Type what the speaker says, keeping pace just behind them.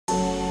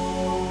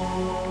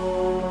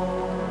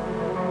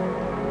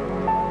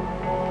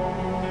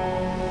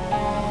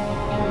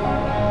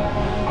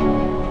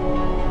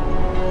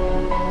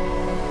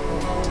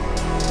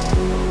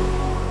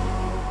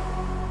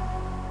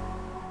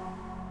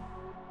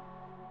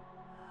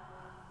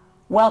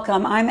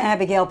Welcome, I'm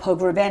Abigail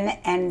Pogrebin,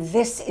 and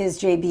this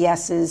is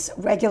JBS's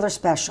regular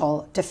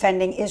special,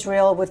 Defending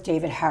Israel with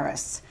David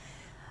Harris.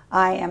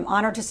 I am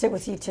honored to sit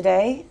with you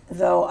today,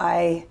 though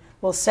I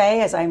will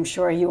say, as I'm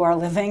sure you are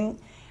living,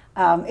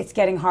 it's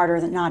getting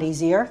harder than not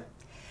easier.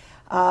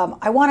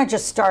 I want to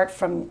just start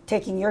from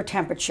taking your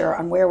temperature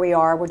on where we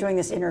are. We're doing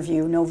this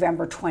interview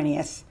November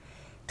 20th,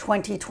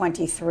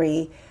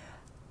 2023.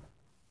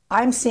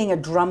 I'm seeing a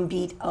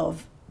drumbeat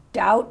of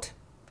doubt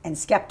and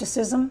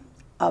skepticism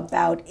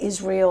about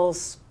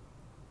Israel's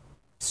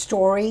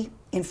story,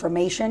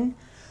 information,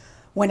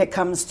 when it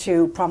comes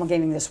to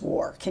promulgating this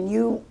war. Can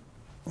you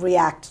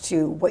react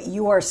to what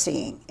you are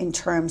seeing in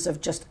terms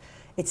of just,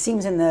 it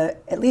seems in the,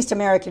 at least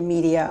American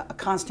media, a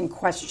constant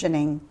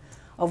questioning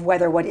of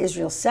whether what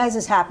Israel says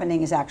is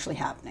happening is actually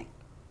happening?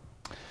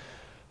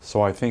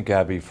 So I think,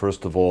 Abby,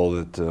 first of all,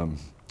 that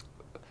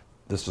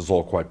this is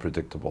all quite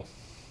predictable.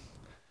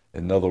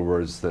 In other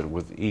words, that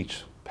with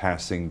each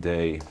passing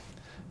day,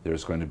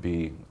 there's going to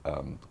be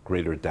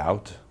greater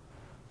doubt,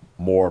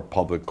 more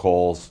public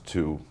calls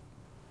to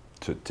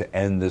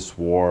end this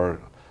war.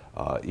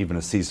 Even a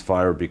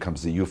ceasefire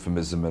becomes a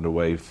euphemism in a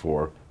way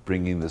for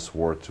bringing this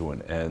war to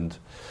an end.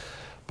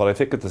 But I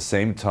think at the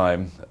same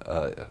time,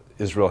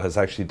 Israel has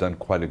actually done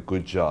quite a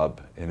good job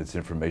in its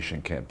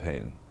information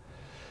campaign.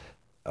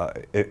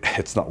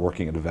 It's not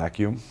working in a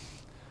vacuum.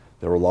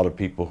 There are a lot of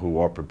people who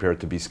are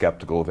prepared to be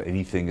skeptical of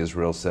anything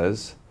Israel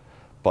says,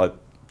 but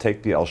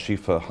take the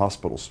Al-Shifa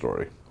hospital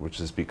story, which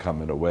has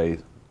become, in a way,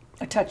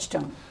 a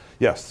touchstone.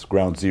 Yes,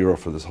 ground zero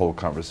for this whole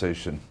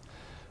conversation.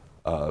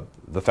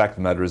 The fact of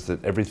the matter is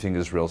that everything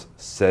Israel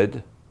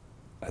said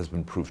has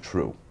been proved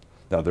true.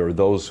 Now, there are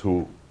those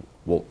who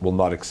will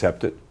not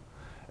accept it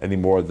any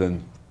more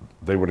than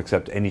they would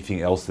accept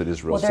anything else that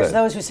Israel said. Well, there's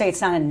those who say it's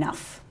not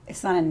enough.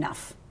 It's not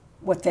enough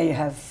what they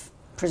have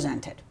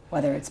presented,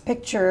 whether it's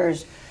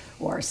pictures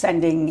or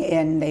sending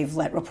in, they've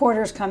let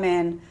reporters come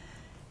in.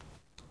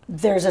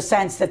 There's a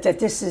sense that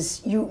this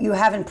is, you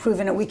haven't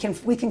proven it. We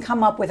can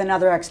come up with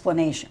another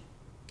explanation.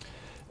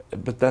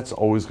 But that's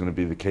always going to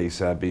be the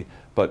case, Abby.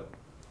 But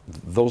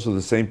those are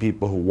the same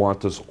people who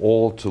want us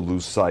all to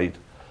lose sight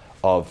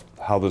of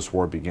how this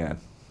war began.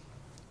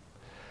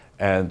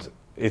 And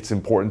it's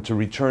important to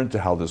return to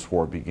how this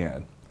war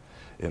began.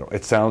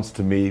 It sounds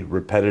to me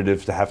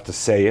repetitive to have to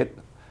say it,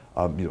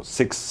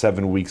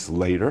 6-7 weeks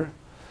later.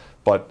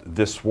 But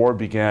this war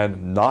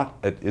began not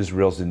at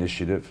Israel's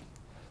initiative.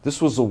 This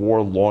was a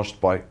war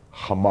launched by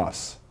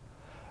Hamas.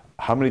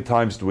 How many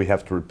times do we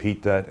have to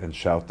repeat that and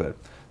shout that?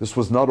 This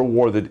was not a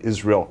war that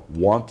Israel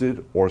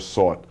wanted or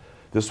sought.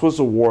 This was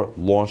a war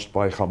launched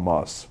by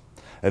Hamas.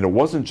 And it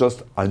wasn't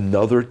just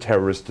another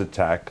terrorist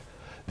attack.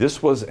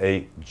 This was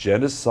a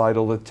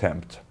genocidal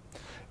attempt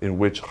in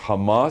which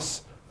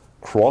Hamas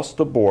crossed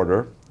the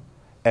border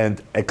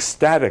and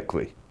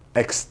ecstatically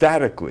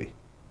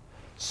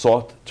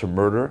sought to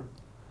murder,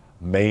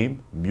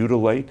 maim,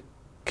 mutilate,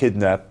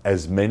 kidnap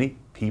as many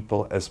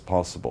people as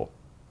possible.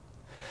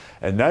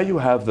 And now you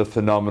have the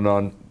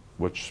phenomenon,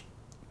 which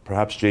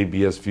perhaps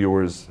JBS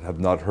viewers have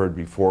not heard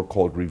before,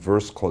 called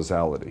reverse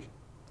causality.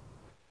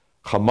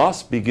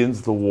 Hamas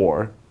begins the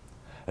war,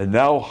 and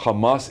now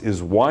Hamas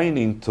is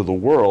whining to the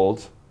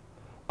world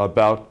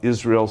about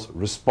Israel's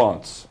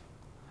response.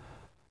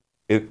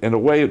 In a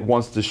way, it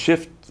wants to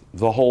shift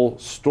the whole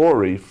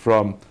story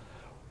from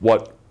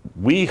what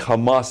we,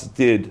 Hamas,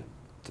 did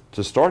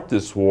to start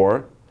this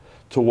war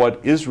to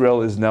what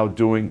Israel is now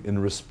doing in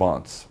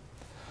response.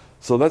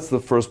 So that's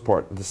the first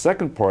part. The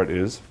second part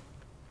is,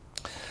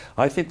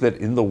 I think that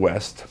in the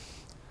West,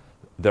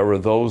 there are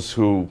those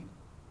who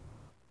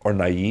are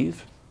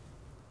naive,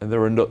 and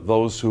there are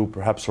those who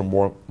perhaps are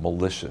more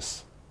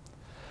malicious.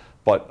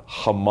 But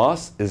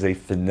Hamas is a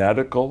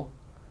fanatical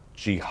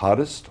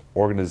jihadist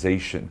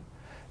organization,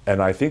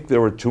 and I think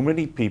there are too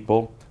many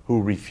people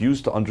who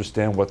refuse to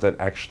understand what that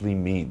actually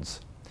means.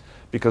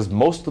 Because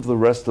most of the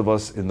rest of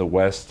us in the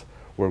West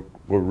were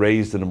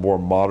raised in a more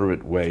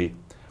moderate way.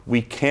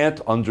 We can't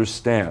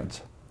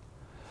understand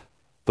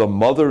the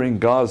mother in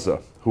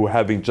Gaza who,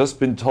 having just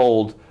been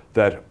told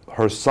that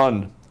her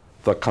son,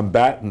 the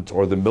combatant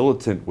or the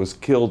militant, was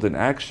killed in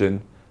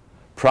action,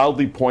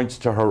 proudly points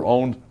to her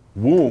own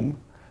womb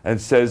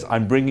and says,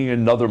 "I'm bringing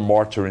another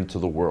martyr into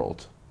the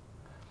world."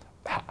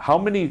 How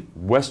many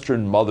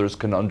Western mothers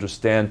can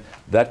understand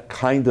that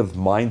kind of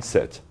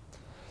mindset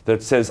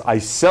that says, I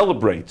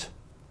celebrate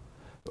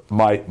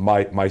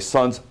my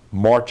son's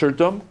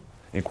martyrdom,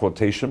 in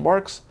quotation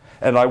marks,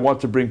 and I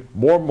want to bring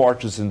more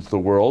martyrs into the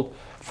world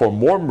for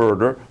more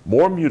murder,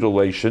 more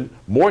mutilation,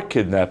 more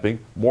kidnapping,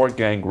 more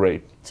gang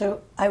rape?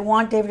 So I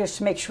want, David, just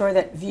to make sure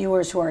that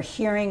viewers who are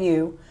hearing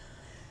you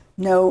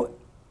know,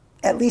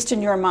 at least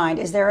in your mind,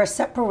 is there a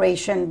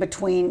separation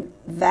between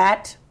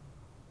that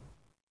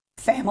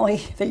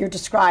family that you're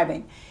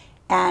describing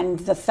and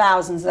the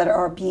thousands that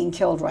are being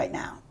killed right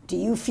now? Do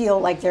you feel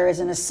like there is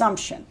an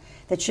assumption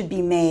that should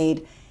be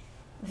made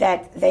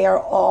that they are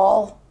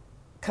all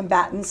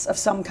combatants of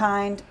some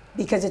kind?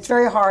 Because it's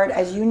very hard,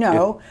 as you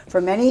know, for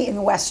many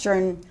in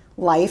Western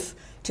life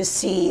to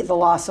see the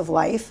loss of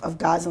life, of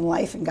Gazan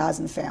life and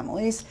Gazan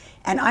families.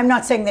 And I'm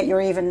not saying that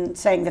you're even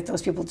saying that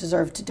those people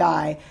deserve to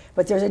die,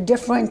 but there's a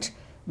different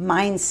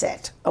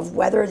mindset of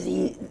whether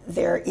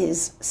there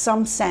is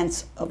some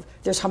sense of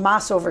there's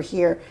Hamas over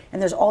here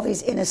and there's all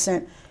these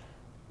innocent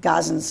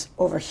Gazans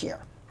over here.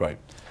 Right.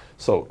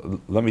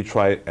 So let me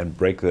try and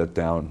break that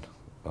down,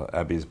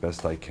 Abby, as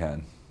best I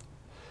can.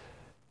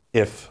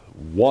 If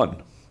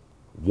one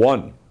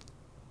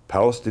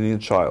Palestinian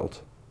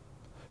child,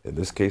 in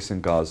this case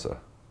in Gaza,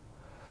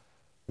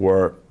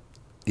 were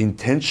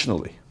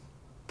intentionally,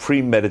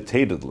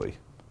 premeditatedly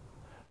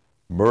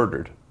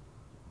murdered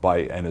by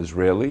an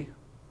Israeli,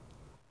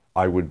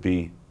 I would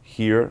be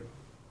here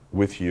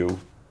with you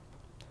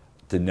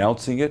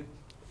denouncing it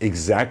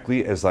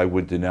exactly as I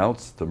would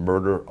denounce the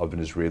murder of an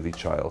Israeli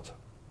child.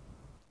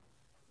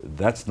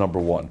 That's number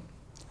one.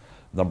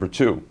 Number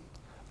two,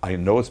 I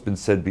know it's been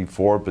said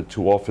before, but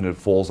too often it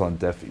falls on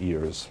deaf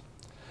ears.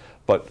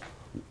 But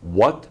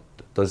what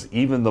does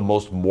even the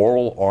most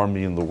moral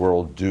army in the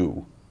world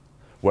do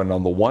when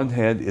on the one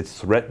hand it's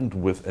threatened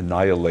with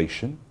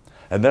annihilation?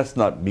 And that's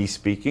not me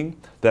speaking,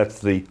 that's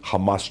the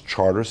Hamas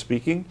charter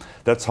speaking,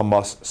 that's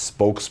Hamas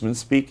spokesman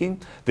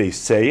speaking. They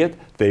say it,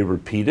 they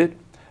repeat it.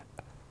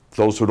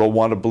 Those who don't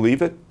want to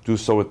believe it do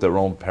so at their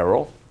own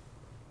peril.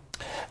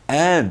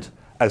 And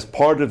as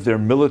part of their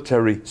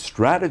military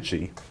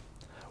strategy,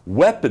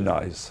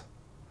 weaponize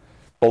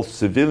both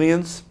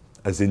civilians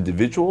as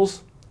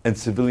individuals and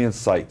civilian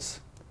sites.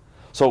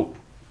 So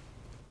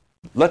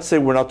let's say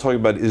we're not talking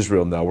about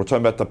Israel now, we're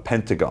talking about the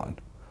Pentagon,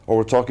 or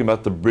we're talking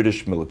about the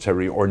British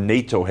military or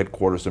NATO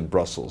headquarters in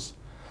Brussels.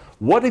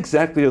 What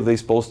exactly are they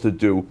supposed to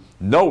do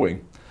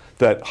knowing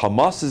that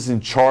Hamas is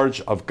in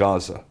charge of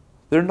Gaza?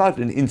 They're not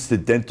an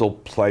incidental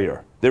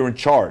player. They're in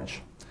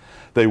charge.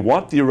 They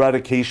want the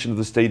eradication of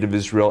the state of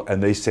Israel,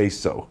 and they say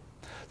so.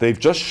 They've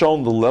just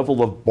shown the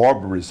level of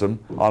barbarism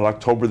on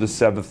October the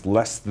 7th,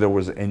 lest there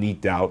was any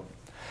doubt.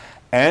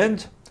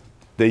 And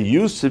they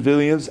use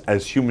civilians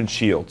as human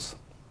shields.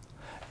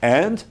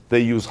 And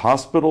they use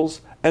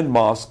hospitals and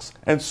mosques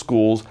and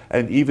schools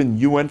and even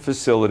UN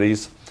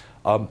facilities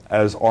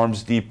as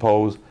arms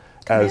depots,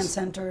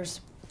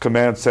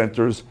 command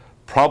centers,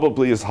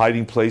 probably as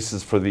hiding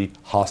places for the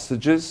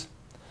hostages.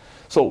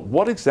 So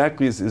what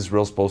exactly is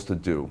Israel supposed to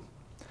do?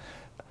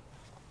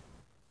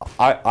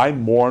 I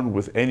mourn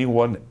with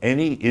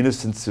any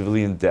innocent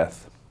civilian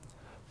death,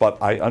 but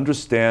I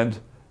understand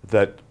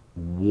that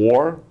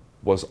war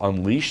was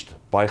unleashed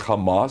by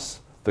Hamas,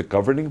 the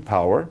governing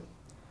power.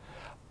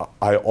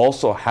 I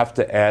also have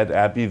to add,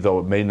 Abby, though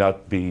it may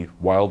not be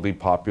wildly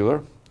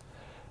popular,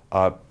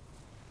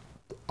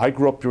 I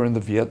grew up during the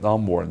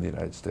Vietnam War in the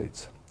United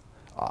States.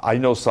 I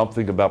know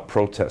something about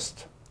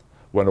protest.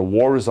 When a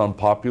war is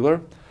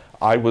unpopular,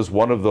 I was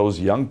one of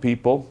those young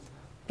people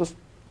just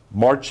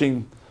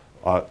marching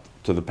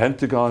to the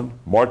Pentagon,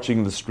 marching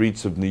in the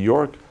streets of New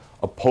York,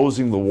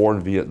 opposing the war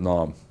in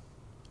Vietnam.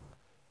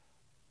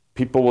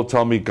 People will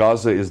tell me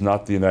Gaza is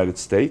not the United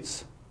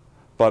States,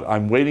 but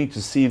I'm waiting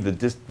to see the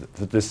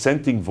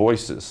dissenting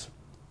voices,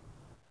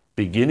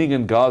 beginning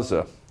in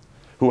Gaza,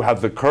 who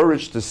have the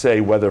courage to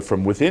say, whether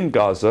from within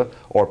Gaza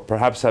or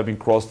perhaps having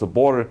crossed the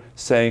border,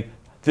 saying,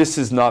 this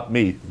is not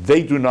me.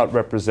 They do not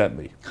represent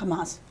me.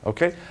 Hamas.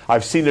 Okay?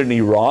 I've seen it in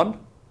Iran.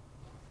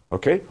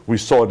 Okay? We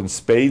saw it in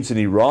spades in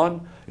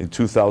Iran in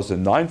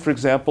 2009, for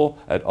example,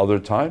 at other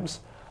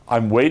times.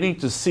 I'm waiting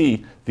to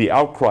see the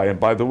outcry. And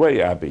by the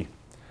way, Abby,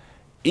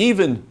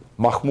 even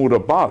Mahmoud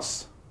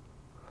Abbas,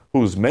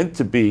 who's meant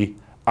to be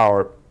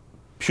our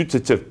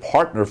putative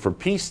partner for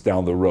peace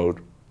down the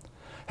road,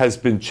 has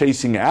been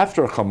chasing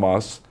after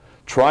Hamas,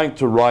 trying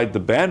to ride the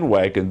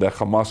bandwagon that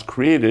Hamas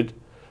created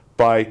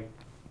by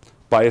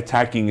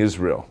attacking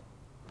Israel.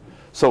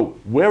 So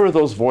where are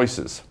those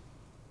voices?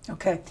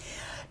 Okay.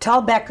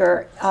 Tal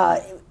Becker,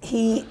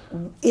 he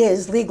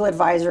is legal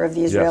advisor of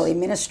the Israeli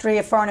Ministry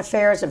of Foreign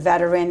Affairs, a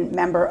veteran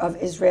member of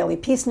Israeli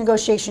peace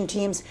negotiation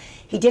teams.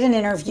 He did an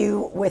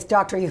interview with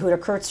Dr. Yehuda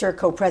Kurtzer,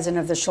 co-president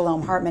of the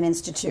Shalom Hartman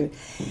Institute,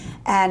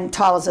 and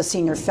Tal is a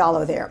senior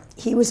fellow there.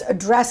 He was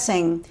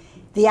addressing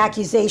the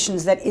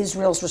accusations that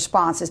Israel's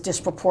response is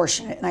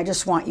disproportionate, and I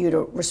just want you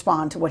to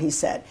respond to what he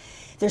said.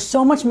 There's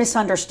so much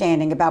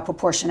misunderstanding about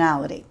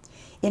proportionality.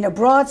 In a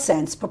broad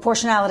sense,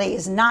 proportionality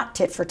is not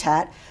tit for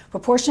tat.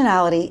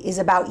 Proportionality is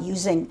about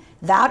using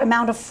that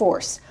amount of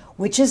force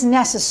which is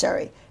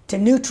necessary to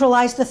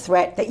neutralize the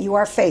threat that you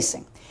are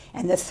facing.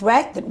 And the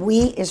threat that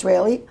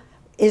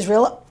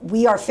Israel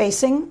are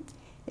facing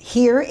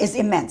here is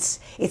immense.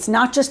 It's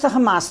not just the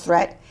Hamas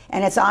threat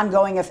and its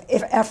ongoing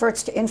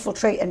efforts to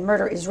infiltrate and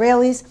murder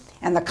Israelis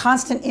and the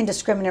constant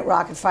indiscriminate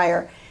rocket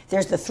fire.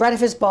 There's the threat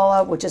of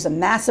Hezbollah, which is a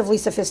massively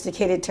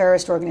sophisticated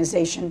terrorist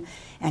organization,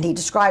 and he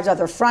describes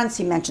other fronts.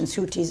 He mentions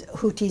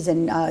Houthis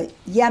in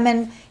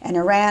Yemen and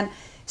Iran.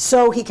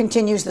 So he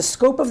continues, the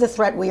scope of the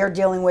threat we are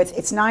dealing with,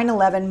 it's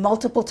 9/11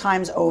 multiple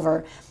times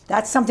over.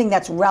 That's something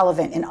that's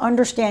relevant in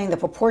understanding the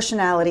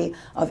proportionality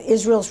of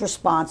Israel's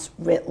response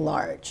writ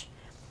large.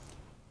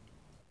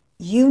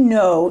 you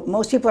know,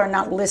 most people are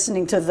not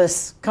listening to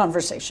this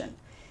conversation.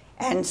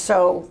 And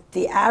so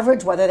the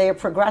average, whether they are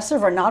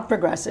progressive or not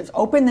progressive,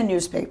 open the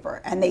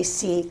newspaper and they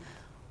see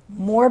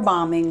more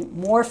bombing,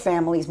 more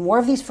families, more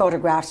of these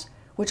photographs,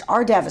 which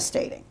are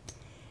devastating.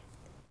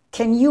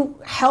 Can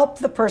you help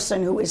the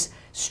person who is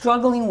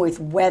struggling with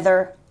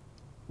whether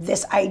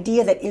this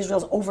idea that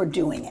Israel's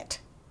overdoing it?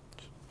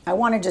 I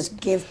want to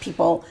just give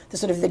people the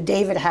sort of the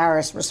David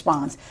Harris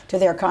response to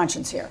their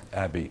conscience here.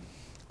 Abby,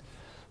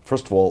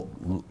 first of all,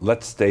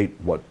 let's state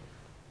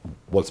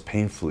what's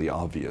painfully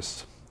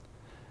obvious.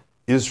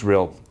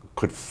 Israel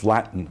could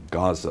flatten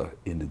Gaza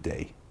in a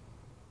day.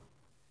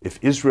 If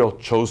Israel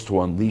chose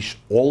to unleash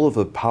all of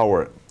the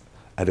power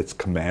at its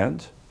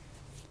command,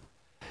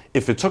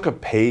 if it took a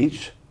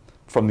page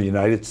from the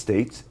United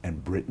States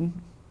and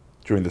Britain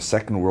during the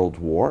Second World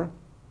War,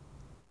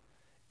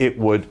 it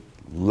would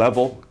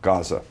level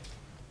Gaza.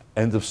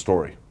 End of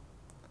story.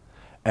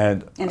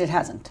 And it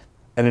hasn't.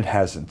 And it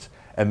hasn't.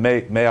 And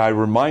may I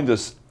remind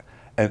us,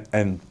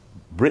 and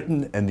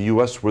Britain and the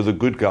US were the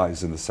good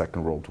guys in the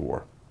Second World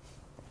War.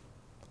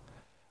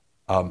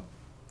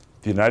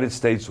 The United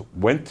States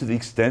went to the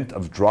extent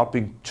of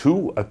dropping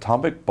 2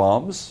 atomic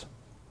bombs,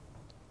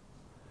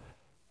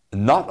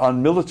 not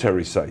on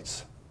military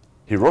sites.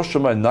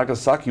 Hiroshima and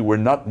Nagasaki were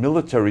not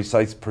military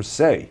sites per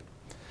se.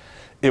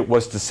 It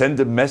was to send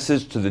a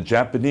message to the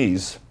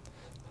Japanese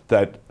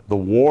that the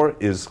war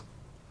is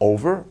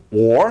over,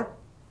 or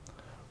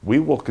we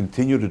will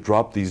continue to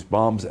drop these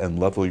bombs and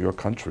level your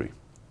country.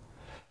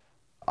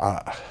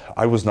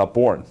 I was not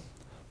born,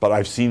 but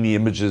I've seen the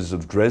images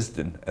of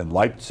Dresden and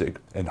Leipzig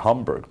and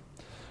Hamburg.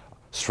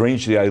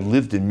 Strangely, I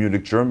lived in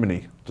Munich,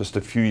 Germany, just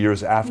a few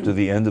years after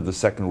the end of the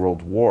Second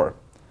World War.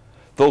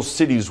 Those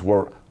cities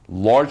were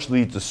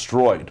largely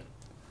destroyed.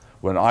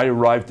 When I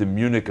arrived in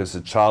Munich as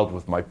a child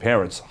with my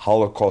parents,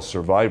 Holocaust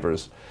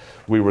survivors,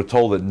 we were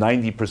told that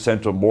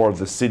 90% or more of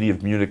the city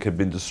of Munich had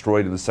been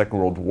destroyed in the Second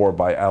World War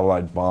by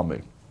Allied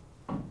bombing.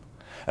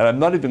 And I'm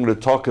not even going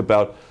to talk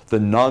about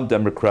the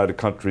non-democratic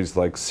countries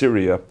like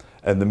Syria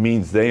and the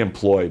means they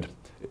employed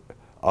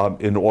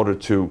in order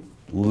to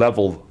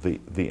level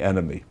the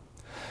enemy.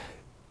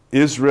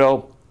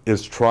 Israel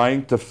is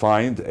trying to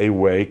find a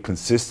way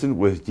consistent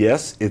with,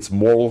 yes, its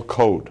moral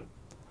code,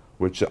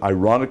 which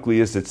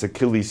ironically is its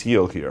Achilles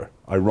heel here,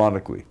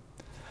 ironically.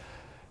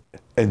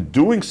 And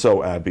doing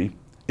so, Abby,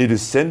 it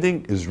is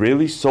sending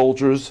Israeli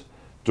soldiers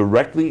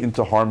directly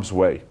into harm's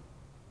way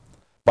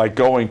by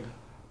going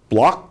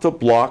block to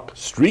block,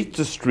 street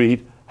to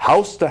street,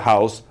 house to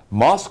house,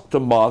 mosque to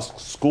mosque,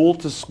 school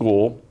to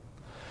school,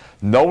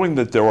 knowing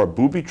that there are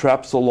booby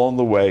traps along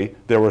the way,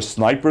 there are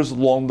snipers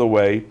along the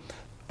way,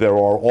 there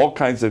are all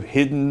kinds of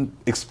hidden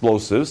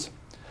explosives.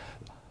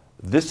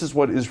 This is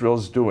what Israel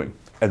is doing.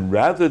 And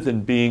rather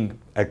than being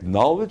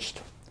acknowledged,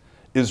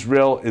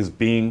 Israel is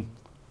being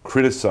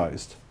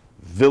criticized,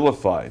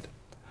 vilified,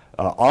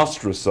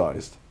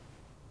 ostracized.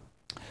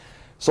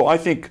 So I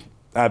think,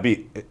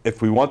 Abby,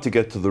 if we want to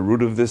get to the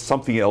root of this,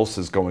 something else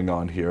is going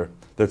on here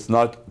that's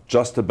not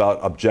just about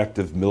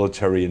objective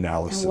military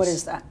analysis. And what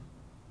is that?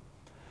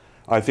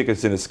 I think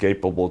it's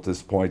inescapable at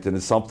this point, and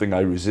it's something I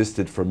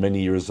resisted for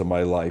many years of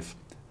my life.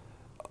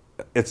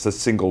 It's a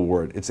single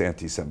word. It's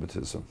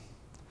anti-Semitism.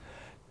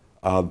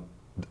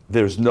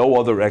 There's no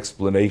other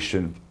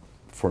explanation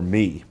for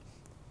me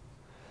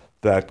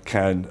that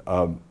can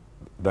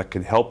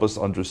help us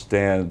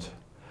understand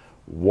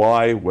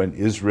why, when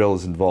Israel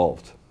is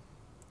involved,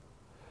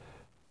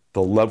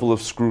 the level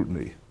of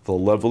scrutiny, the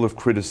level of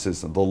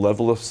criticism, the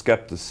level of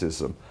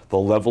skepticism, the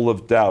level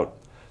of doubt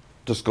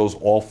just goes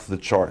off the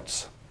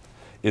charts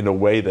in a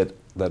way that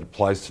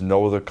applies to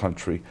no other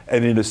country,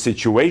 and in a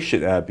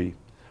situation, Abby,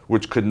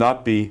 which could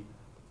not be,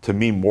 to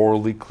me,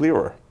 morally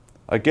clearer.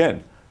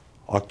 Again,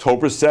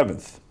 October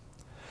 7th,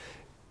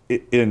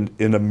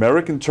 in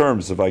American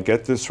terms, if I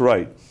get this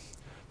right,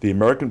 the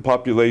American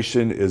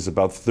population is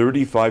about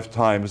 35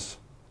 times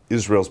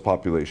Israel's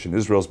population.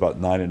 Israel's about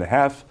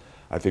 9.5.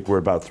 I think we're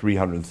about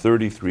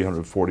 330,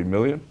 340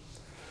 million.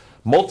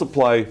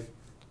 Multiply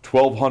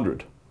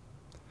 1,200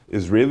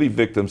 Israeli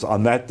victims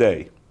on that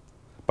day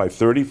by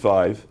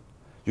 35,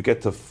 you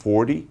get to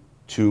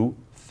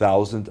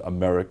 42,000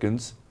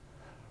 Americans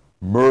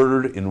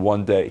murdered in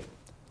one day.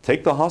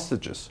 Take the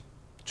hostages,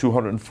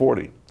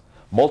 240.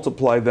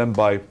 Multiply them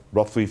by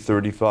roughly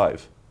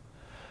 35.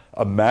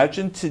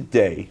 Imagine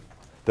today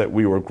that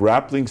we were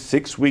grappling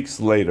 6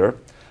 weeks later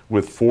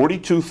with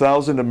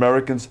 42,000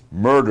 Americans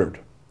murdered,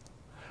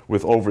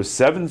 with over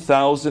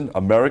 7,000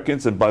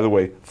 Americans, and by the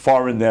way,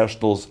 foreign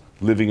nationals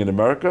living in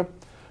America,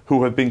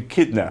 who have been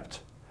kidnapped.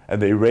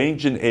 And they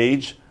range in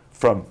age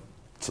from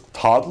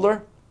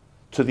toddler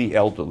to the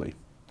elderly.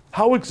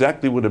 How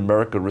exactly would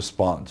America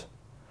respond?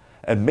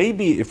 And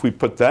maybe if we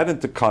put that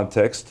into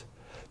context,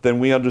 then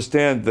we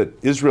understand that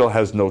Israel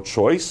has no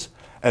choice,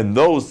 and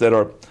those that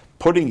are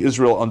putting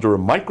Israel under a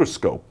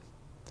microscope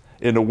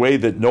in a way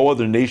that no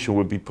other nation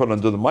would be put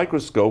under the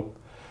microscope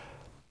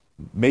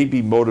may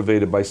be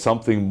motivated by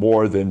something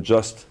more than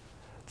just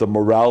the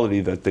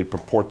morality that they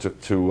purport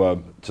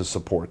to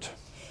support.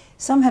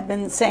 Some have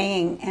been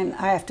saying, and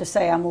I have to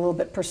say I'm a little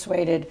bit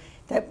persuaded,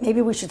 that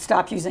maybe we should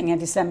stop using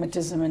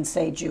anti-Semitism and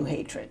say Jew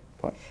hatred.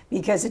 What?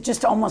 Because it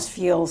just almost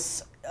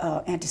feels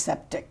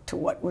antiseptic to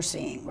what we're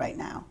seeing right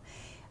now.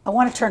 I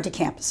want to turn to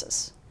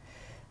campuses.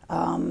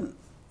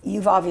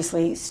 You've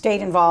obviously stayed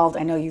involved.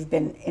 I know you've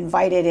been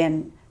invited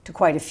in to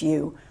quite a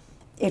few.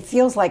 It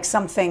feels like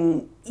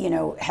something,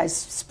 has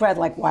spread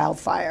like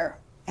wildfire.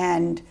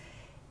 And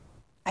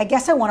I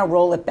guess I want to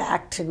roll it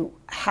back to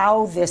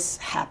how this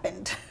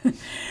happened.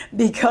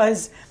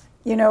 Because,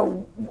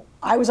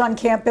 I was on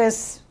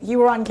campus, you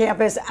were on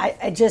campus.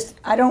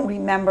 I don't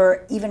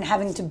remember even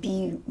having to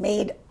be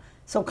made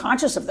so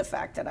conscious of the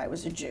fact that I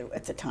was a Jew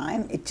at the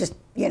time. It just,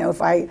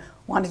 if I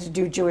wanted to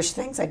do Jewish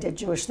things, I did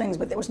Jewish things,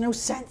 but there was no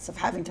sense of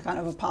having to kind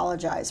of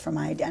apologize for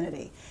my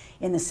identity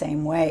in the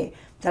same way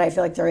that I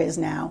feel like there is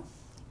now.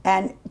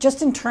 And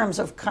just in terms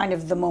of kind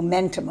of the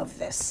momentum of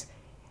this,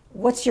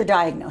 what's your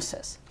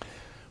diagnosis?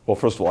 Well,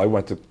 first of all, I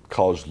went to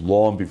college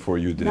long before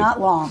you did.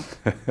 Not long.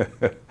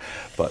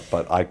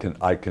 but I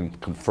can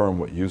confirm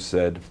what you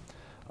said.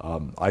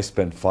 I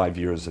spent 5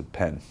 years at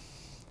Penn,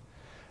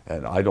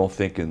 and I don't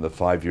think in the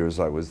 5 years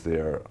I was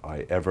there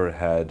I ever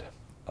had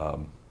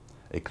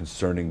a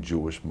concerning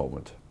Jewish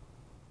moment.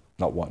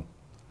 Not one.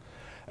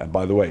 And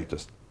by the way,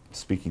 just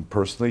speaking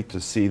personally,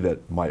 to see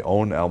that my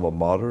own alma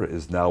mater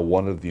is now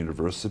one of the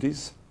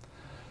universities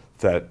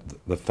that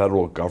the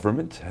federal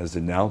government has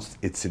announced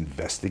it's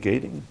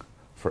investigating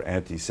for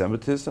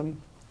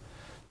anti-Semitism,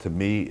 to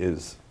me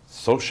is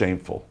so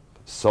shameful,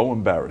 so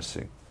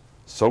embarrassing,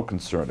 so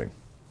concerning.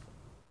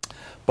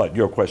 But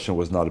your question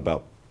was not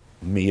about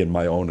me and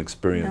my own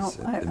experience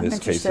in this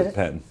case at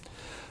Penn.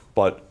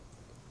 But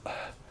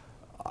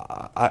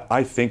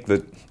I think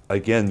that,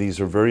 again, these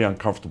are very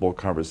uncomfortable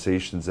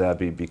conversations,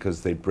 Abby,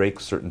 because they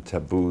break certain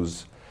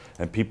taboos,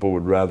 and people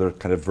would rather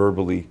kind of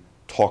verbally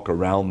talk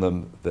around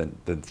them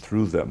than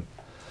through them.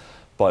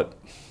 But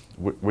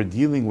we're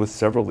dealing with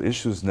several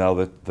issues now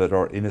that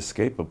are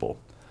inescapable.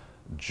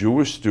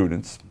 Jewish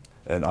students,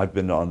 and I've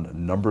been on a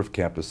number of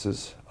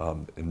campuses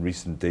in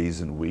recent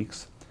days and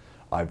weeks.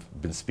 I've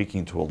been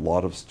speaking to a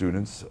lot of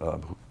students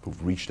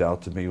who've reached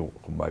out to me,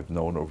 whom I've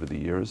known over the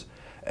years,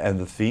 and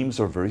the themes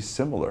are very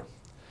similar.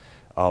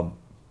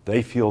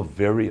 They feel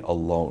very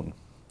alone.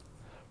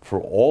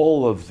 For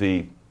all of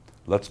the,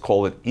 let's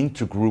call it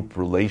intergroup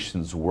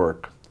relations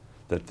work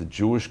that the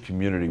Jewish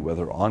community,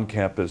 whether on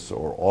campus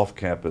or off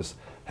campus,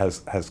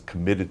 has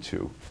committed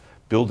to,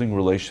 building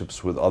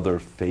relationships with other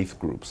faith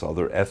groups,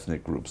 other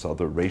ethnic groups,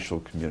 other racial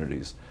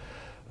communities,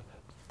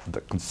 the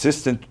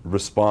consistent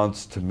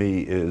response to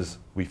me is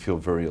we feel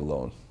very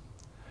alone.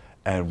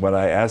 And when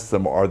I ask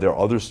them, are there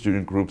other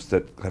student groups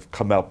that have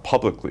come out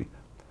publicly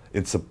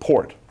in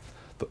support,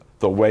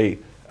 the way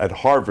at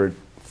Harvard,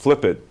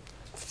 flip it,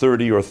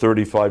 30 or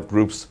 35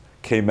 groups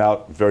came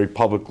out very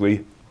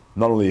publicly,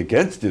 not only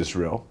against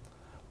Israel,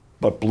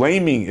 but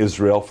blaming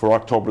Israel for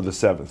October the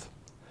 7th.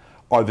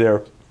 Are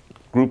there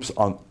groups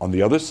on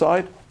the other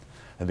side?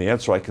 And the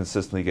answer I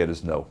consistently get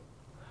is no.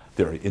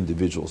 There are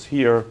individuals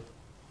here,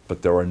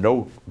 but there are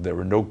no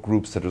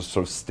groups that are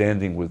sort of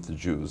standing with the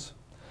Jews.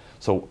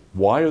 So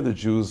why are the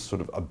Jews sort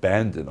of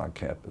abandoned on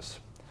campus?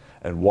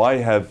 And why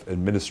have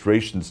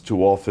administrations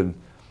too often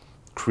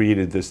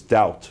created this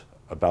doubt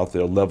about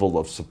their level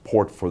of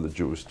support for the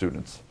Jewish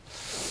students?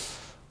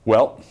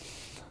 Well,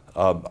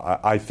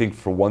 I think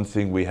for one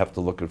thing we have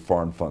to look at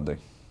foreign funding.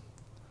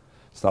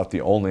 It's not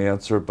the only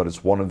answer, but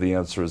it's one of the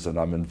answers, and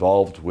I'm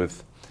involved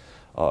with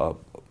a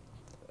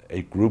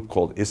group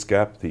called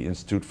ISGAP, the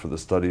Institute for the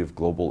Study of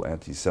Global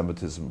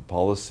Anti-Semitism and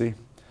Policy.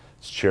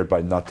 It's chaired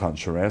by Natan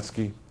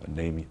Sharansky, a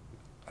name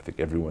I think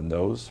everyone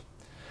knows.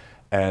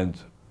 And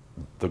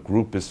the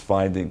group is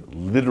finding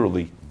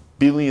literally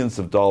billions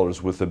of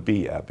dollars with a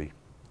B, Abby,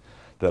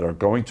 that are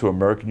going to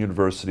American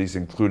universities,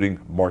 including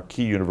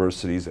marquee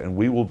universities, and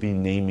we will be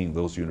naming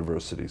those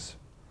universities.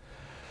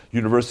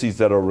 Universities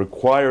that are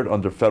required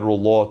under federal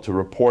law to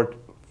report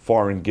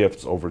foreign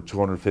gifts over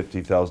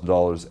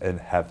 $250,000 and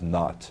have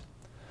not.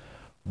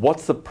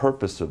 What's the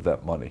purpose of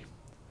that money?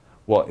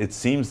 Well, it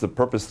seems the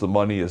purpose of the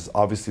money is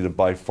obviously to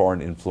buy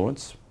foreign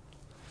influence,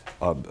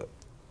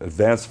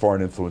 advance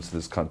foreign influence in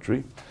this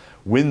country,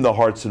 win the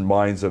hearts and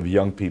minds of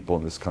young people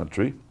in this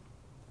country.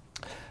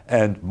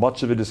 And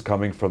much of it is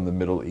coming from the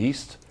Middle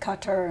East.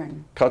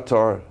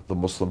 Qatar, the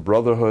Muslim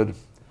Brotherhood,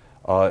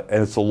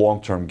 and it's a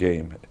long-term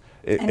game.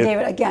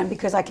 David, again,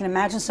 because I can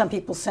imagine some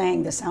people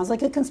saying this sounds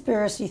like a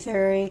conspiracy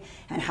theory,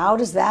 and how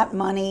does that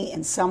money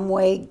in some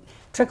way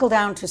trickle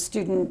down to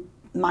student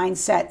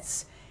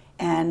mindsets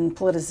and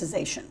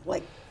politicization?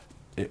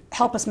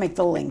 Help us make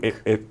the link.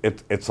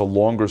 It's a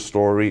longer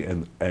story,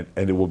 and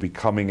it will be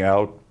coming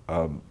out.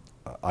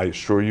 I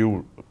assure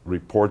you,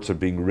 reports are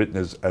being written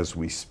as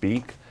we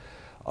speak.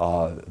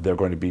 They're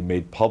going to be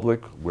made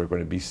public. We're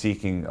going to be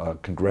seeking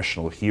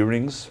congressional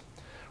hearings.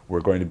 We're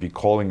going to be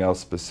calling out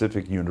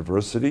specific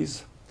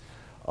universities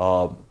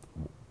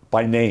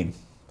by name,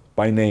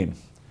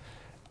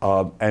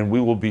 and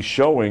we will be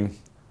showing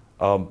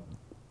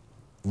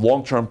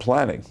long-term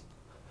planning.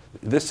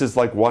 This is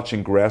like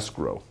watching grass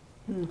grow.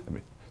 I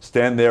mean,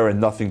 stand there and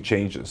nothing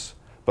changes.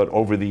 But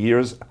over the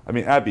years, I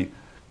mean, Abby,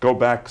 go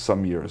back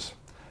some years.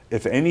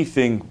 If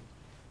anything,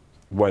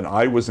 when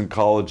I was in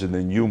college and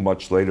then you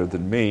much later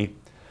than me,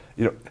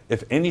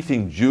 if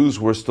anything, Jews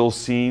were still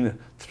seen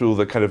through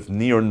the kind of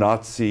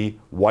neo-Nazi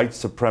white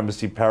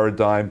supremacy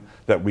paradigm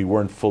that we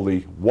weren't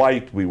fully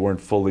white, we were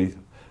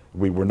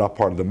not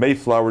part of the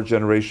Mayflower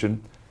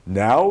generation.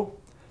 Now,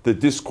 the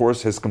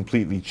discourse has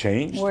completely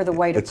changed. We're the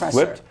white it's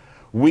oppressor. Flipped.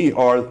 We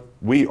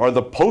are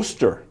the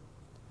poster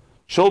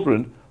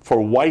children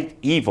for white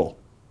evil.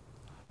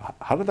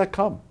 How did that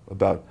come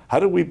about? How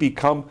did we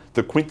become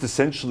the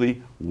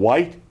quintessentially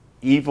white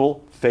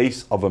evil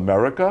face of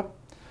America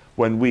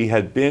when we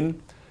had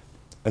been,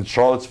 and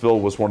Charlottesville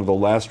was one of the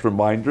last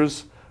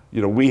reminders,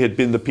 we had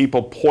been the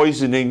people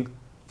poisoning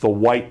the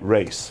white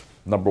race,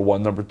 number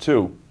one. Number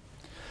two,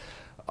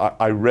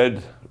 I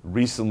read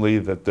recently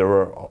that there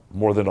are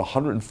more than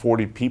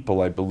 140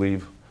 people, I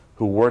believe,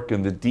 who work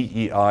in the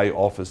DEI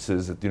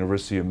offices at the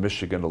University of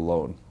Michigan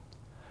alone.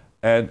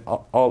 And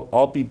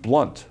I'll be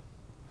blunt.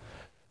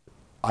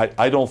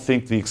 I don't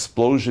think the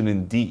explosion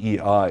in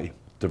DEI,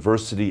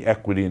 diversity,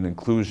 equity, and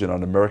inclusion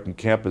on American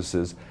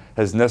campuses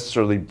has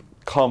necessarily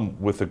come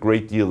with a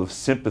great deal of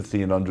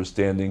sympathy and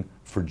understanding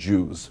for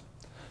Jews.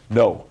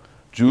 No,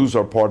 Jews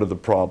are part of the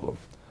problem.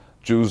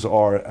 Jews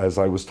are, as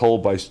I was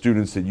told by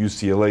students at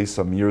UCLA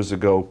some years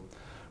ago,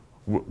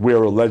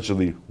 we're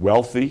allegedly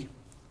wealthy,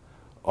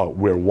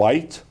 we're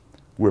white,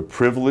 we're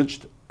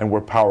privileged, and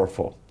we're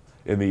powerful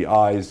in the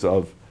eyes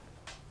of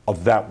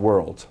that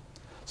world.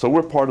 So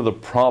we're part of the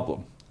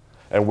problem.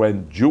 And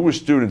when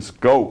Jewish students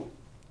go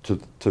to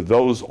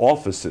those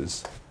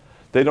offices,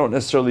 they don't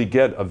necessarily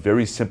get a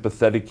very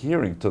sympathetic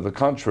hearing. To the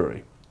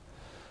contrary.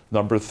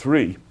 Number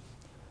three,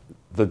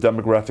 the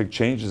demographic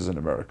changes in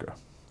America.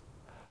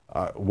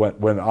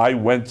 When I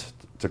went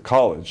to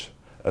college,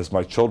 as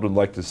my children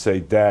like to say,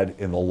 Dad,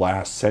 in the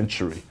last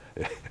century,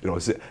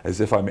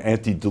 as if I'm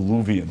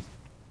antediluvian,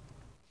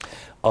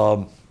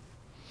 there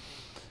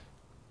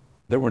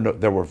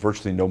were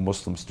virtually no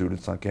Muslim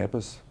students on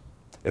campus.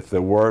 If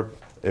there were,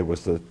 it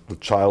was the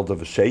child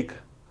of a sheikh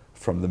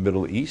from the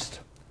Middle East.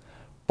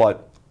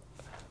 But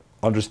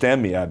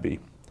understand me, Abby,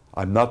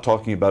 I'm not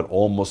talking about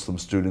all Muslim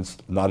students,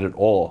 not at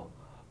all.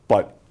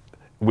 But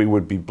we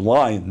would be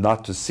blind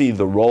not to see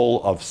the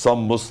role of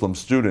some Muslim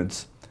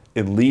students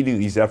in leading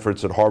these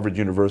efforts at Harvard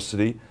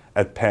University,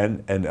 at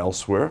Penn, and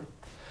elsewhere.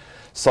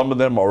 Some of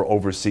them are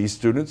overseas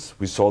students.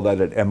 We saw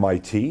that at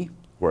MIT,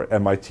 where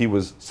MIT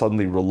was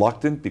suddenly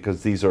reluctant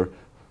because these are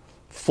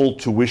full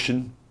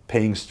tuition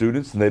paying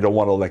students and they don't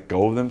want to let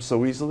go of them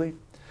so easily.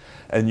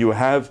 And you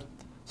have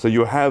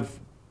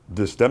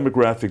this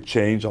demographic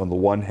change on the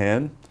one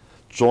hand,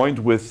 joined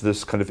with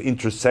this kind of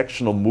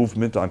intersectional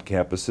movement on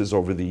campuses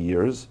over the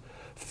years,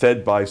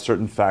 fed by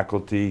certain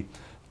faculty,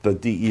 the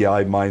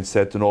DEI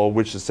mindset and all,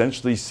 which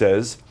essentially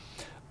says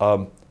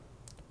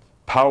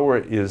power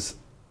is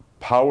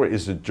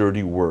a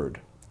dirty word.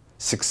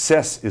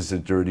 Success is a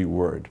dirty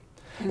word.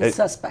 And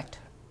suspect.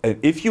 And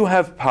if you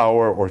have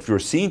power, or if you're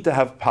seen to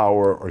have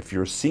power, or if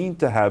you're seen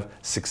to have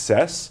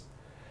success,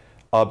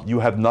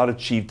 you have not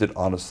achieved it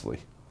honestly.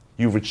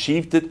 You've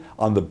achieved it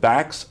on the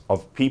backs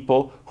of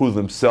people who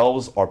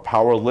themselves are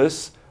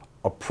powerless,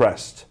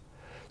 oppressed.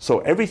 So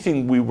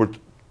everything we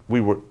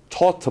were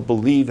taught to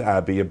believe,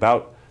 Abby,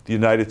 about the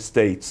United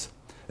States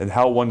and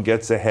how one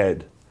gets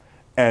ahead,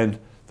 and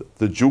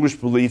the Jewish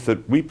belief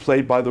that we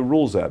played by the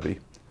rules, Abby.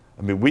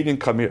 I mean, we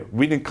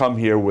didn't come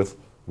here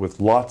with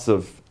lots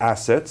of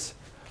assets.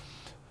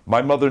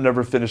 My mother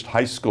never finished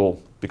high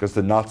school because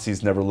the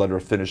Nazis never let her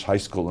finish high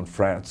school in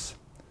France.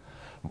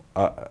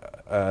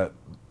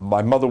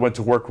 My mother went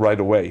to work right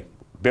away,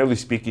 barely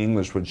speaking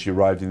English when she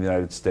arrived in the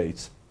United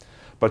States.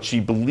 But she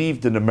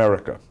believed in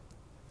America,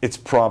 its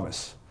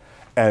promise.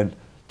 And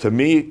to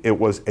me, it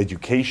was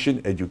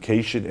education,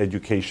 education,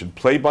 education.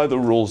 Play by the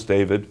rules,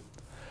 David.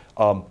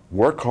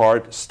 Work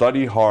hard,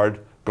 study hard,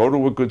 go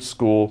to a good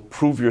school,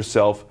 prove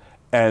yourself.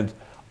 And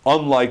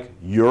unlike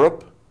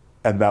Europe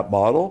and that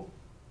model,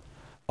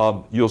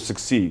 you'll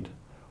succeed.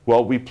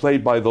 Well, we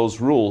played by those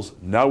rules.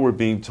 Now we're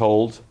being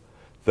told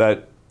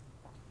that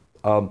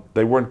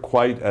they weren't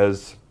quite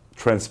as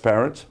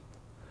transparent,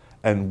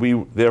 and we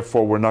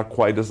therefore were not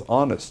quite as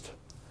honest.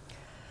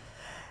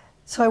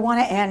 So I want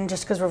to end,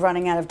 just because we're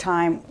running out of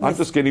time. I'm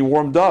just getting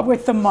warmed up.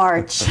 With the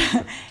march,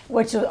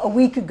 which a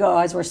week ago,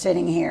 as we're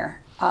sitting here,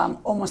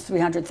 almost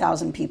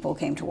 300,000 people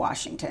came to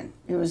Washington.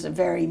 It was a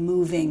very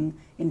moving,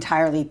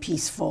 entirely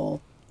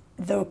peaceful.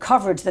 The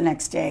coverage the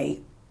next day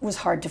was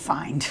hard to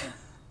find.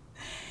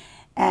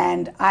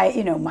 And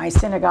my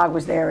synagogue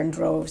was there in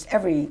droves.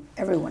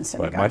 Everyone's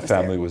synagogue my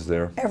family was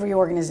there. Every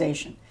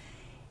organization.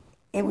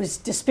 It was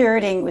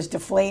dispiriting, it was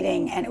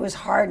deflating, and it was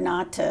hard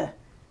not to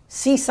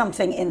see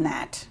something in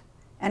that.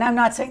 And I'm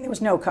not saying there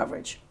was no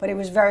coverage, but it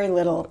was very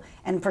little,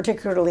 and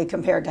particularly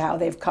compared to how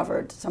they've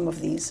covered some of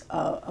these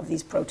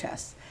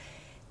protests.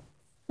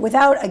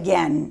 Without,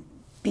 again,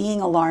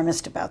 being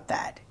alarmist about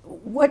that,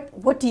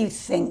 what do you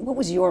think? What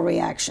was your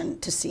reaction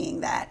to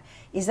seeing that?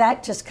 Is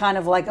that just kind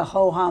of like a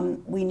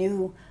ho-hum? We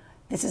knew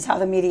this is how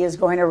the media is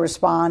going to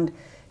respond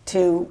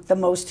to the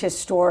most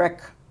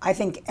historic, I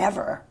think,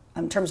 ever,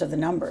 in terms of the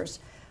numbers,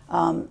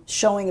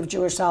 showing of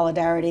Jewish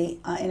solidarity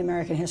in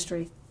American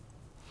history?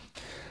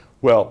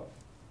 Well,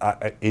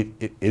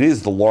 it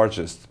is the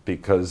largest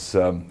because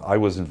I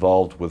was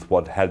involved with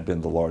what had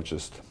been the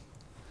largest,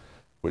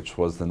 which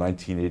was the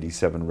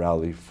 1987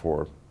 rally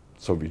for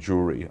Soviet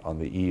Jewry on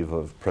the eve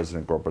of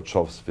President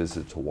Gorbachev's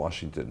visit to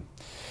Washington.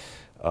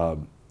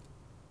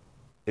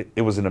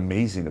 It was an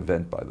amazing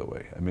event, by the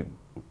way. I mean,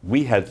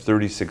 we had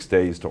 36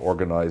 days to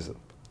organize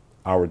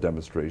our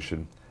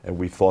demonstration, and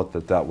we thought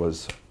that that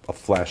was a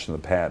flash in the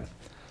pan.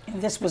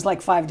 And this was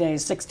like 5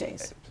 days, 6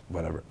 days.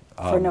 Whatever.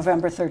 For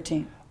November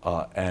 13th.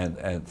 And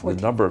the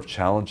number of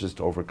challenges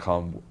to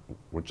overcome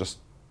were just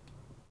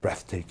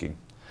breathtaking.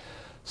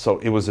 So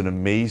it was an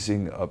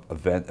amazing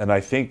event. And I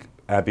think,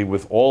 Abby,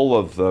 with all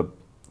of the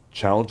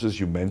challenges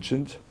you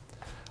mentioned,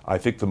 I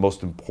think the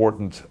most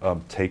important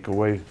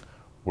takeaway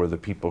were the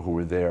people who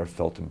were there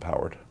felt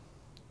empowered.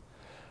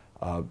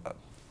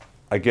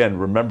 Again,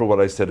 remember what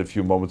I said a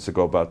few moments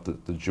ago about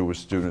the Jewish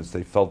students.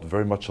 They felt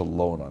very much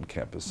alone on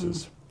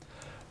campuses.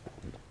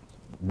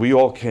 We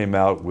all came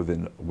out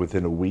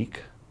within a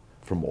week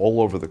from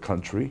all over the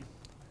country.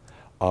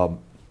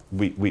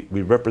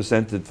 We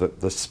represented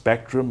the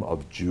spectrum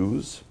of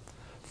Jews,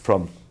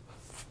 from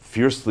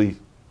fiercely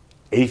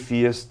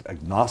atheist,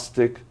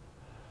 agnostic,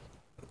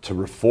 to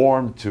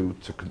Reform, to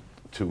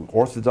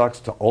Orthodox,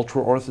 to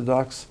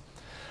ultra-Orthodox.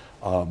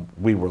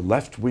 We were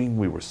left-wing,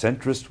 we were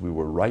centrist, we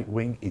were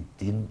right-wing. It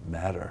didn't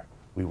matter.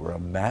 We were a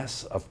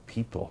mass of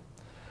people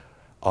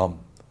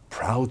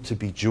proud to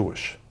be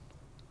Jewish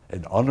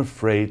and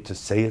unafraid to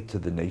say it to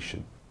the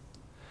nation.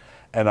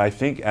 And I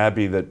think,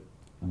 Abby, that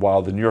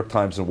while the New York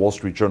Times and Wall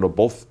Street Journal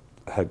both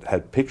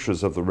had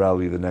pictures of the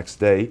rally the next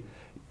day,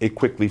 it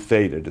quickly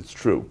faded, it's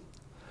true.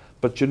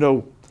 But you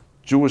know,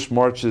 Jewish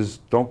marches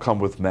don't come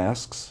with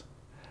masks,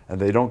 and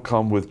they don't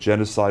come with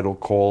genocidal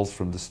calls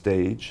from the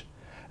stage,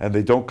 and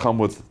they don't come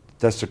with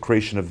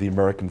desecration of the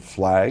American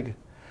flag,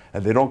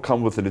 and they don't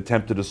come with an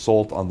attempted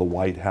assault on the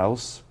White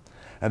House,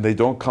 and they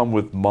don't come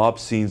with mob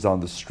scenes on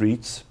the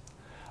streets.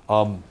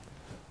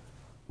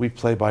 We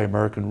play by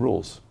American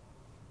rules.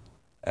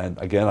 And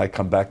again, I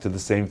come back to the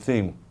same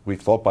thing. We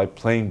thought by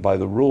playing by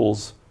the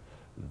rules,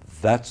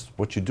 that's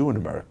what you do in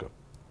America.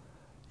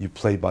 You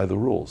play by the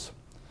rules.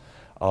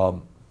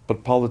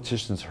 But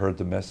politicians heard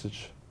the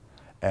message,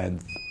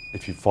 and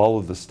if you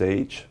followed the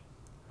stage,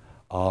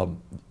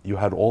 you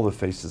had all the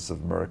faces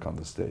of America on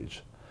the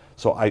stage.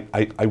 So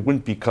I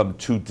wouldn't become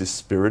too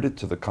dispirited.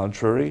 To the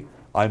contrary,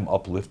 I'm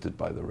uplifted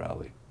by the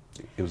rally.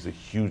 It was a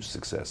huge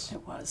success.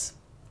 It was.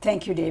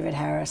 Thank you, David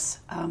Harris.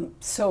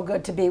 So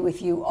good to be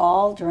with you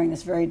all during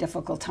this very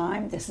difficult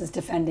time. This is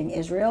Defending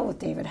Israel with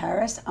David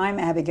Harris. I'm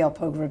Abigail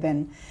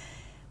Pogrebin,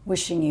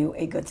 wishing you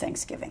a good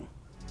Thanksgiving.